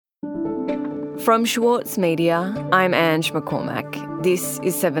From Schwartz Media, I'm Ange McCormack. This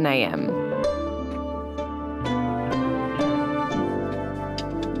is 7am.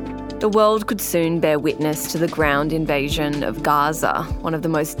 The world could soon bear witness to the ground invasion of Gaza, one of the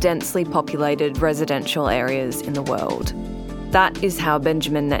most densely populated residential areas in the world. That is how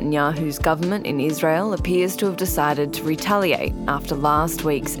Benjamin Netanyahu's government in Israel appears to have decided to retaliate after last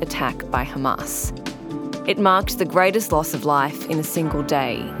week's attack by Hamas. It marked the greatest loss of life in a single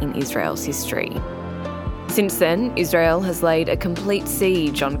day in Israel's history. Since then, Israel has laid a complete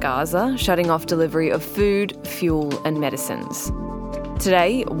siege on Gaza, shutting off delivery of food, fuel and medicines.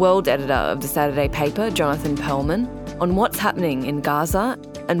 Today, world editor of the Saturday paper, Jonathan Pearlman, on what's happening in Gaza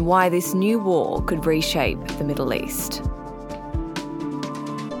and why this new war could reshape the Middle East.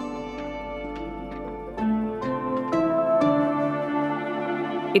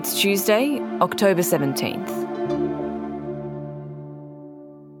 It's Tuesday, October 17th.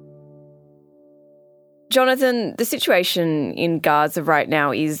 Jonathan, the situation in Gaza right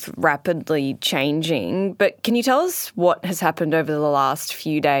now is rapidly changing, but can you tell us what has happened over the last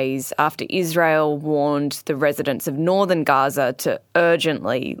few days after Israel warned the residents of northern Gaza to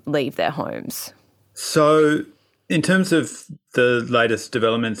urgently leave their homes? So, in terms of the latest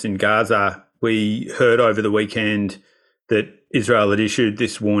developments in Gaza, we heard over the weekend that Israel had issued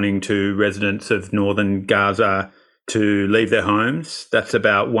this warning to residents of northern Gaza to leave their homes. That's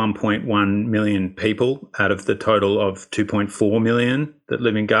about 1.1 million people out of the total of 2.4 million that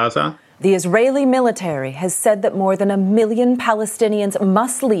live in Gaza. The Israeli military has said that more than 1 million Palestinians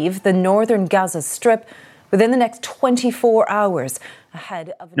must leave the northern Gaza Strip within the next 24 hours.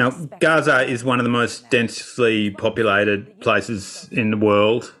 Ahead of Now, Gaza is one of the most densely populated places in the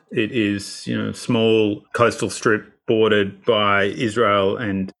world. It is, a small coastal strip bordered by Israel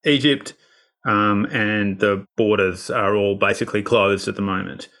and Egypt, and the borders are all basically closed at the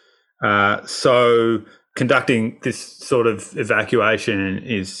moment. So conducting this sort of evacuation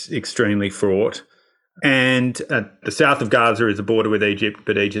is extremely fraught. And the south of Gaza is a border with Egypt,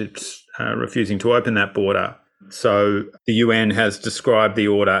 but Egypt's refusing to open that border. So the UN has described the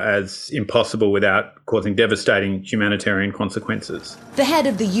order as impossible without causing devastating humanitarian consequences. The head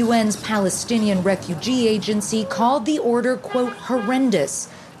of the UN's Palestinian Refugee Agency called the order, quote, horrendous,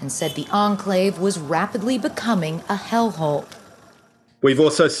 and said the enclave was rapidly becoming a hellhole. We've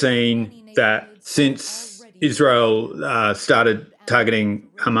also seen that since Israel started targeting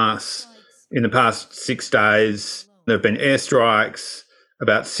Hamas in the past 6 days, there have been airstrikes,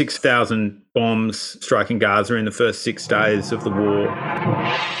 about 6,000 bombs striking Gaza in the first 6 days of the war.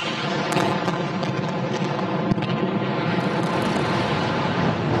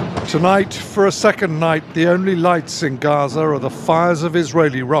 Tonight, for a second night, the only lights in Gaza are the fires of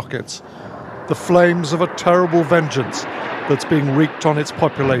Israeli rockets, the flames of a terrible vengeance that's being wreaked on its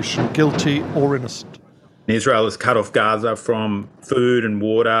population, guilty or innocent. Israel has cut off Gaza from food and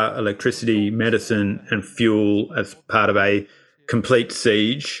water, electricity, medicine and fuel as part of a complete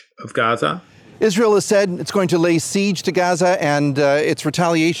siege of Gaza. Israel has said it's going to lay siege to Gaza, and its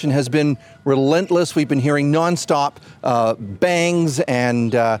retaliation has been relentless. We've been hearing nonstop bangs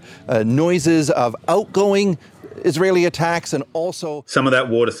and noises of outgoing Israeli attacks, and also some of that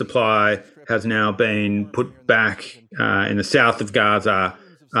water supply has now been put back in the south of Gaza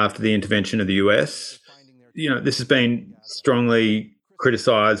after the intervention of the US. This has been strongly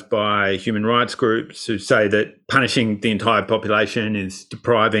criticised by human rights groups who say that punishing the entire population is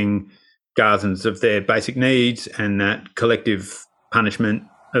depriving Gazans of their basic needs, and that collective punishment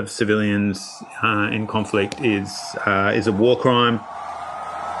of civilians in conflict is a war crime.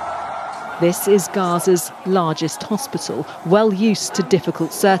 This is Gaza's largest hospital, well used to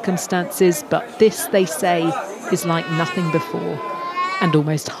difficult circumstances, but this, they say, is like nothing before. And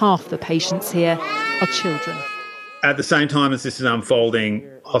almost half the patients here are children. At the same time as this is unfolding,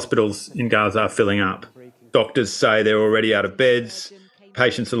 hospitals in Gaza are filling up. Doctors say they're already out of beds.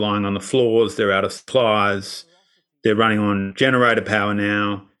 Patients are lying on the floors. They're out of supplies. They're running on generator power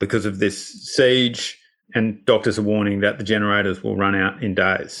now because of this siege. And doctors are warning that the generators will run out in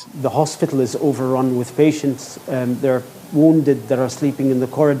days. The hospital is overrun with patients. There are wounded that are sleeping in the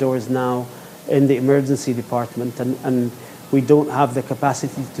corridors now in the emergency department. And we don't have the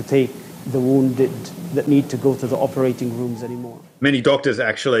capacity to take the wounded that need to go to the operating rooms anymore. Many doctors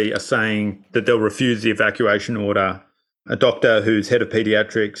actually are saying that they'll refuse the evacuation order. A doctor who's head of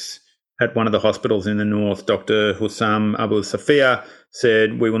paediatrics at one of the hospitals in the north, Dr. Hussam Abu Safia,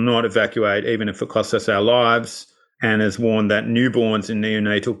 said, "We will not evacuate even if it costs us our lives," and has warned that newborns in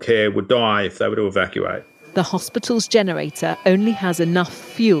neonatal care would die if they were to evacuate. The hospital's generator only has enough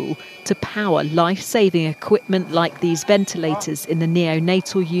fuel to power life-saving equipment like these ventilators in the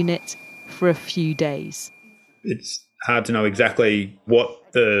neonatal unit for a few days. It's hard to know exactly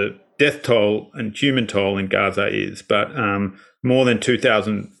what the death toll and human toll in Gaza is, but more than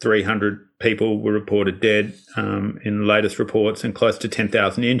 2,300 people were reported dead in the latest reports and close to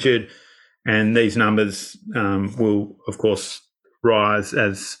 10,000 injured. And these numbers will, of course, rise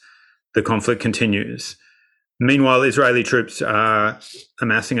as the conflict continues. Meanwhile, Israeli troops are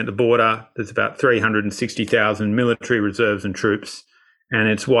amassing at the border. There's about 360,000 military reserves and troops, and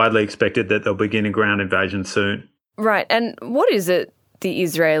it's widely expected that they'll begin a ground invasion soon. Right. And what is it the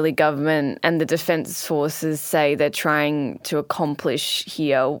Israeli government and the defence forces say they're trying to accomplish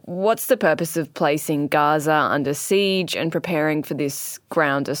here? What's the purpose of placing Gaza under siege and preparing for this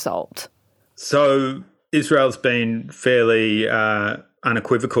ground assault? So Israel's been fairly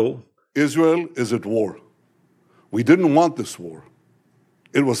unequivocal. Israel is at war. We didn't want this war.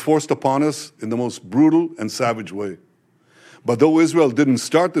 It was forced upon us in the most brutal and savage way. But though Israel didn't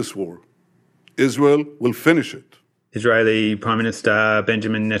start this war, Israel will finish it. Israeli Prime Minister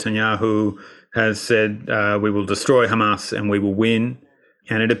Benjamin Netanyahu has said we will destroy Hamas and we will win.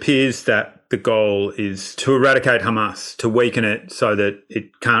 And it appears that the goal is to eradicate Hamas, to weaken it so that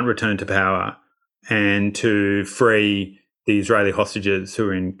it can't return to power, and to free the Israeli hostages who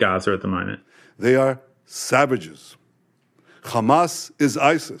are in Gaza at the moment. They are savages. Hamas is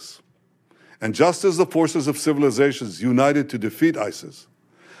ISIS. And just as the forces of civilizations united to defeat ISIS,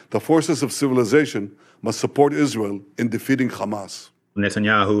 the forces of civilization must support Israel in defeating Hamas.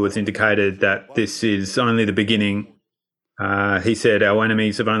 Netanyahu has indicated that this is only the beginning. He said, our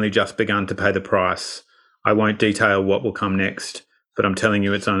enemies have only just begun to pay the price. I won't detail what will come next, but I'm telling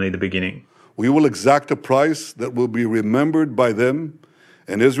you it's only the beginning. We will exact a price that will be remembered by them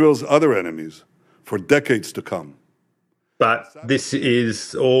and Israel's other enemies for decades to come. But this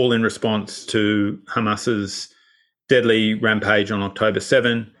is all in response to Hamas's deadly rampage on October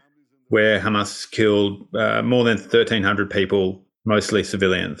 7, where Hamas killed more than 1,300 people, mostly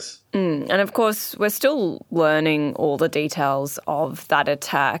civilians. And of course, we're still learning all the details of that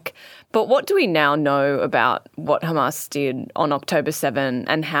attack. But what do we now know about what Hamas did on October 7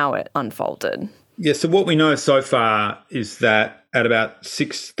 and how it unfolded? Yeah, so what we know so far is that at about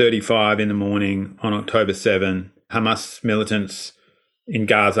 6:35 in the morning on October 7, Hamas militants in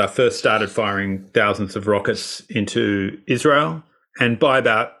Gaza first started firing thousands of rockets into Israel. And by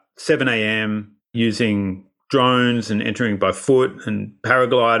about 7 a.m., using drones and entering by foot and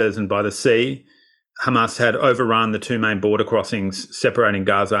paragliders and by the sea, Hamas had overrun the two main border crossings separating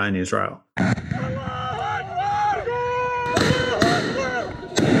Gaza and Israel.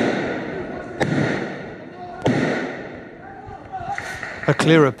 A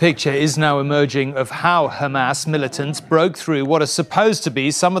clearer picture is now emerging of how Hamas militants broke through what are supposed to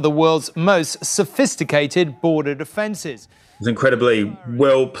be some of the world's most sophisticated border defences. It was an incredibly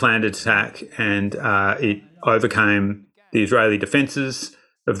well-planned attack, and it overcame the Israeli defences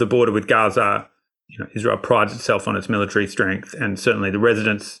of the border with Gaza. Israel prides itself on its military strength, and certainly the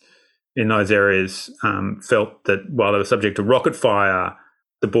residents in those areas felt that while they were subject to rocket fire,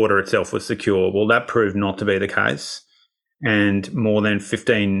 the border itself was secure. Well, that proved not to be the case. And more than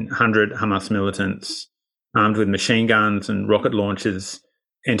 1,500 Hamas militants armed with machine guns and rocket launchers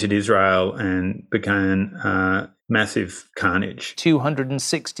entered Israel and began massive carnage.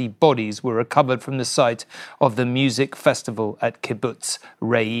 260 bodies were recovered from the site of the music festival at Kibbutz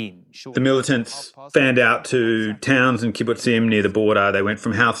Re'im. The militants fanned out to towns and kibbutzim near the border. They went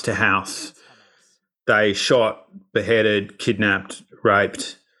from house to house. They shot, beheaded, kidnapped,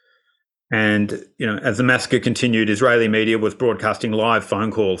 raped. And, as the massacre continued, Israeli media was broadcasting live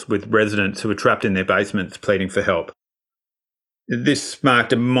phone calls with residents who were trapped in their basements pleading for help. This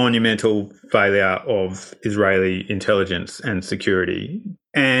marked a monumental failure of Israeli intelligence and security.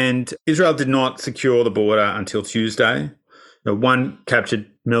 And Israel did not secure the border until Tuesday. One captured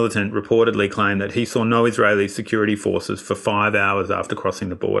militant reportedly claimed that he saw no Israeli security forces for 5 hours after crossing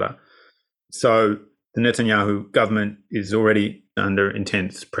the border. So the Netanyahu government is already under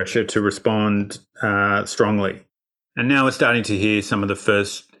intense pressure to respond strongly. And now we're starting to hear some of the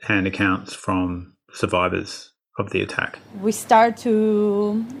first-hand accounts from survivors of the attack. We start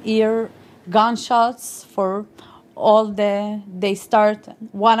to hear gunshots for they start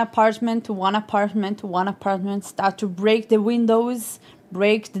one apartment to one apartment to one apartment, start to break the windows,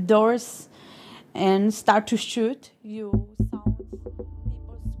 break the doors, and start to shoot. You sound people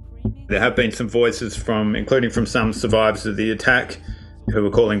screaming. There have been some voices including from some survivors of the attack, who were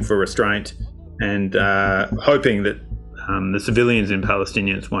calling for restraint and hoping that the civilians and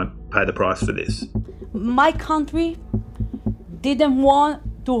Palestinians won't pay the price for this. My country didn't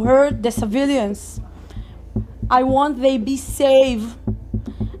want to hurt the civilians. I want they be safe.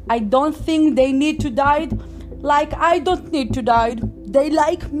 I don't think they need to die like I don't need to die. They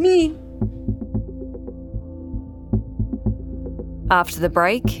like me. After the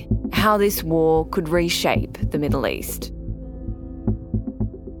break, how this war could reshape the Middle East.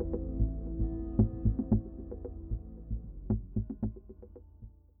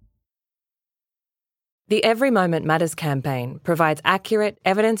 The Every Moment Matters campaign provides accurate,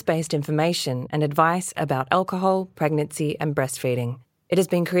 evidence-based information and advice about alcohol, pregnancy and breastfeeding. It has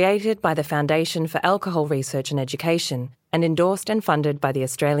been created by the Foundation for Alcohol Research and Education and endorsed and funded by the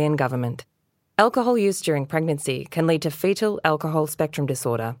Australian Government. Alcohol use during pregnancy can lead to fetal alcohol spectrum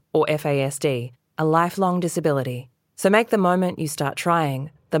disorder, or FASD, a lifelong disability. So make the moment you start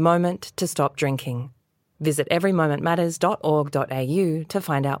trying the moment to stop drinking. Visit everymomentmatters.org.au to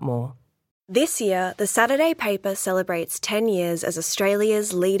find out more. This year, the Saturday paper celebrates 10 years as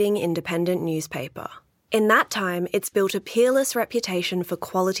Australia's leading independent newspaper. In that time, it's built a peerless reputation for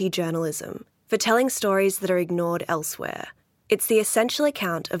quality journalism, for telling stories that are ignored elsewhere. It's the essential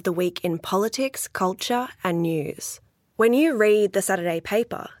account of the week in politics, culture and news. When you read the Saturday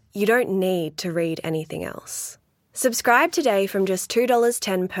paper, you don't need to read anything else. Subscribe today from just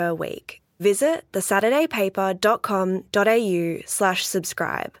 $2.10 per week. Visit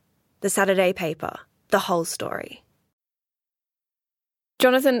thesaturdaypaper.com.au/subscribe. The Saturday Paper, the whole story.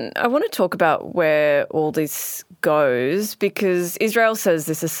 Jonathan, I want to talk about where all this goes because Israel says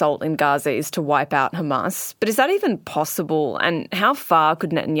this assault in Gaza is to wipe out Hamas. But is that even possible? And how far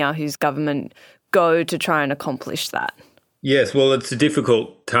could Netanyahu's government go to try and accomplish that? Yes, well, it's a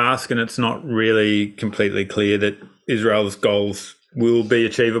difficult task and it's not really completely clear that Israel's goals will be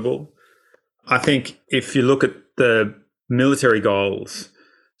achievable. I think if you look at the military goals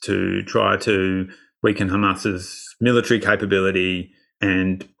to try to weaken Hamas's military capability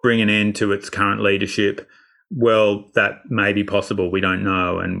and bring an end to its current leadership, well, that may be possible. We don't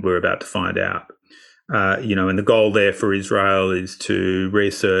know, and we're about to find out. And the goal there for Israel is to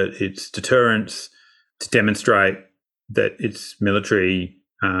reassert its deterrence, to demonstrate that its military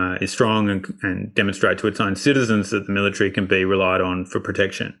is strong and demonstrate to its own citizens that the military can be relied on for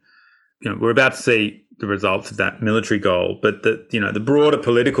protection. We're about to see the results of that military goal, but the broader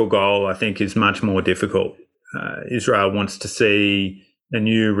political goal, I think, is much more difficult. Israel wants to see a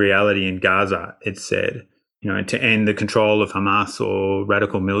new reality in Gaza, it's said, to end the control of Hamas or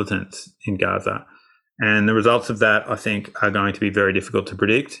radical militants in Gaza. And the results of that, I think, are going to be very difficult to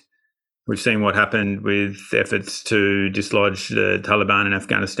predict. We've seen what happened with efforts to dislodge the Taliban in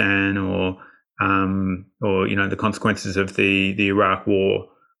Afghanistan or the consequences of the Iraq war.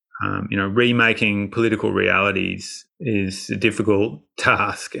 Remaking political realities is a difficult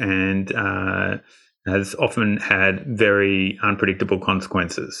task and has often had very unpredictable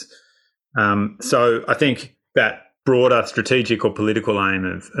consequences. So I think that broader strategic or political aim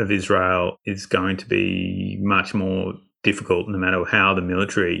of Israel is going to be much more difficult no matter how the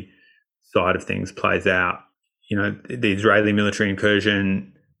military side of things plays out. The Israeli military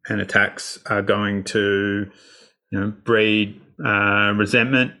incursion and attacks are going to breed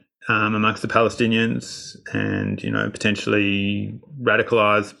resentment amongst the Palestinians and, potentially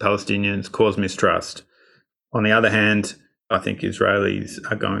radicalise Palestinians, cause mistrust. On the other hand, I think Israelis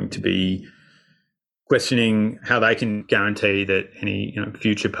are going to be questioning how they can guarantee that any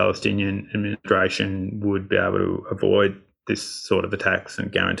future Palestinian administration would be able to avoid this sort of attacks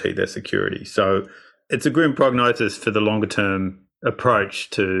and guarantee their security. So it's a grim prognosis for the longer term approach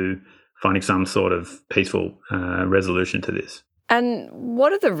to finding some sort of peaceful resolution to this. And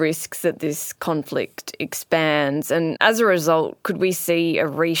what are the risks that this conflict expands? And as a result, could we see a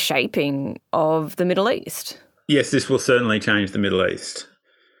reshaping of the Middle East? Yes, this will certainly change the Middle East.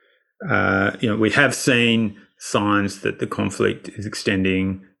 We have seen signs that the conflict is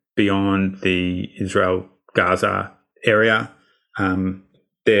extending beyond the Israel-Gaza area.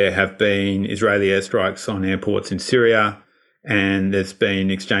 There have been Israeli airstrikes on airports in Syria, and there's been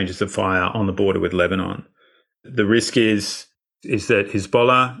exchanges of fire on the border with Lebanon. The risk is that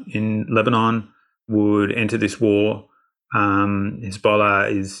Hezbollah in Lebanon would enter this war.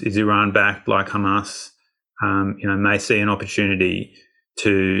 Hezbollah is Iran-backed like Hamas. May see an opportunity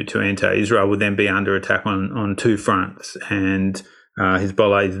to enter. Israel would then be under attack on two fronts, and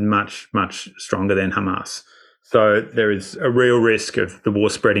Hezbollah is much, much stronger than Hamas. So there is a real risk of the war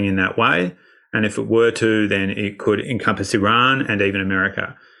spreading in that way. And if it were to, then it could encompass Iran and even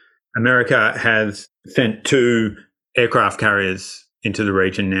America. America has sent 2 aircraft carriers into the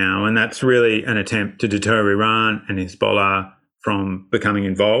region now, and that's really an attempt to deter Iran and Hezbollah from becoming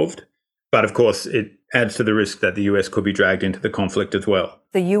involved. But of course, it adds to the risk that the US could be dragged into the conflict as well.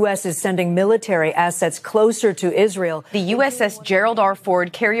 The U.S. is sending military assets closer to Israel. The USS Gerald R.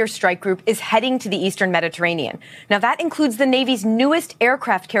 Ford carrier strike group is heading to the eastern Mediterranean. Now, that includes the Navy's newest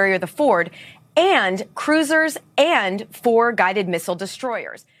aircraft carrier, the Ford, and cruisers and 4 guided missile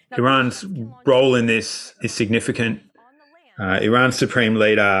destroyers. Now, Iran's role in this is significant. Iran's supreme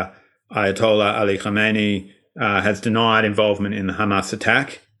leader, Ayatollah Ali Khamenei, has denied involvement in the Hamas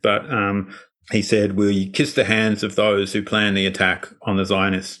attack, but he said, "We kiss the hands of those who plan the attack on the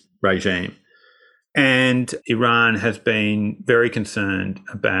Zionist regime." And Iran has been very concerned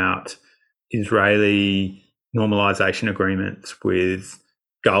about Israeli normalization agreements with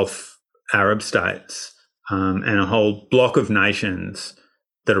Gulf Arab states and a whole block of nations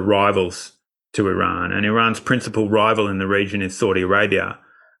that are rivals to Iran. And Iran's principal rival in the region is Saudi Arabia.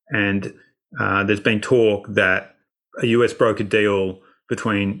 And there's been talk that a US brokered deal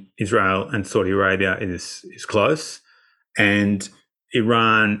between Israel and Saudi Arabia is close, and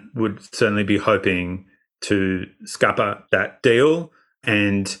Iran would certainly be hoping to scupper that deal.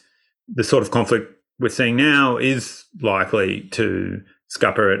 And the sort of conflict we're seeing now is likely to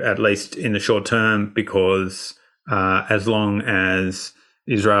scupper it, at least in the short term, because as long as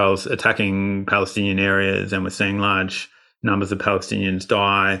Israel's attacking Palestinian areas and we're seeing large numbers of Palestinians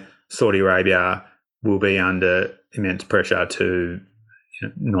die, Saudi Arabia will be under immense pressure to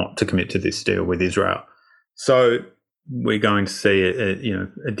not to commit to this deal with Israel. So we're going to see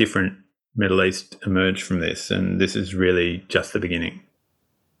a different Middle East emerge from this, and this is really just the beginning.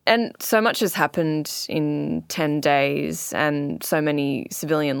 And so much has happened in 10 days and so many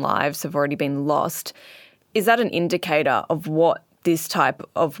civilian lives have already been lost. Is that an indicator of what this type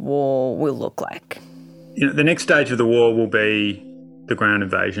of war will look like? The next stage of the war will be the ground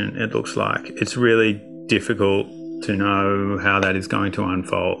invasion, it looks like. It's really difficult to know how that is going to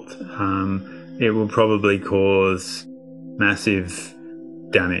unfold. It will probably cause massive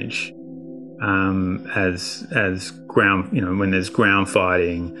damage as ground, when there's ground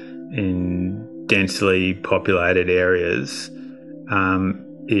fighting in densely populated areas.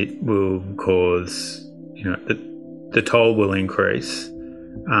 It will cause, the toll will increase.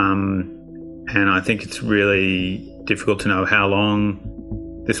 And I think it's really difficult to know how long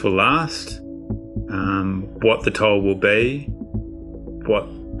this will last, what the toll will be, what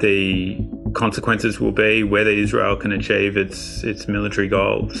the consequences will be, whether Israel can achieve its military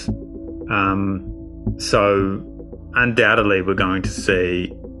goals. So undoubtedly we're going to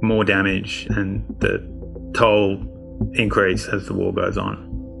see more damage and the toll increase as the war goes on.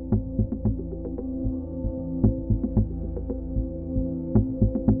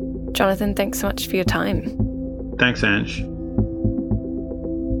 Jonathan, thanks so much for your time. Thanks, Ange.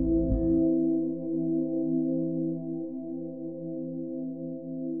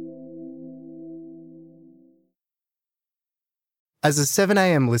 As a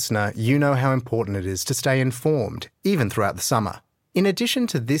 7am listener, you know how important it is to stay informed, even throughout the summer. In addition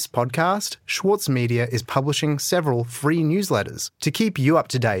to this podcast, Schwartz Media is publishing several free newsletters to keep you up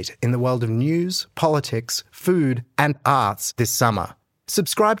to date in the world of news, politics, food, and arts this summer.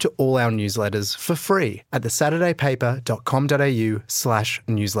 Subscribe to all our newsletters for free at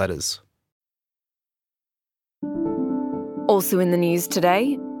thesaturdaypaper.com.au/newsletters. Also in the news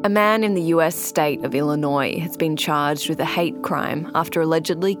today, a man in the US state of Illinois has been charged with a hate crime after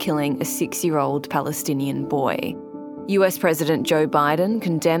allegedly killing a 6-year-old Palestinian boy. US President Joe Biden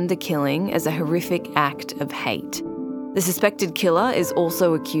condemned the killing as a horrific act of hate. The suspected killer is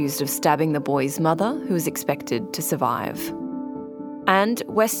also accused of stabbing the boy's mother, who is expected to survive. And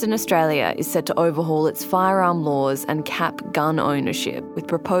Western Australia is set to overhaul its firearm laws and cap gun ownership, with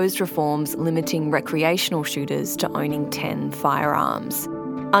proposed reforms limiting recreational shooters to owning 10 firearms.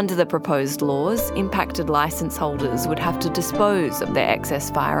 Under the proposed laws, impacted licence holders would have to dispose of their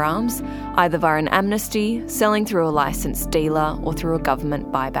excess firearms, either via an amnesty, selling through a licensed dealer, or through a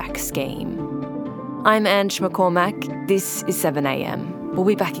government buyback scheme. I'm Ange McCormack. This is 7am. We'll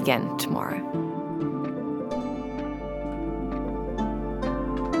be back again tomorrow.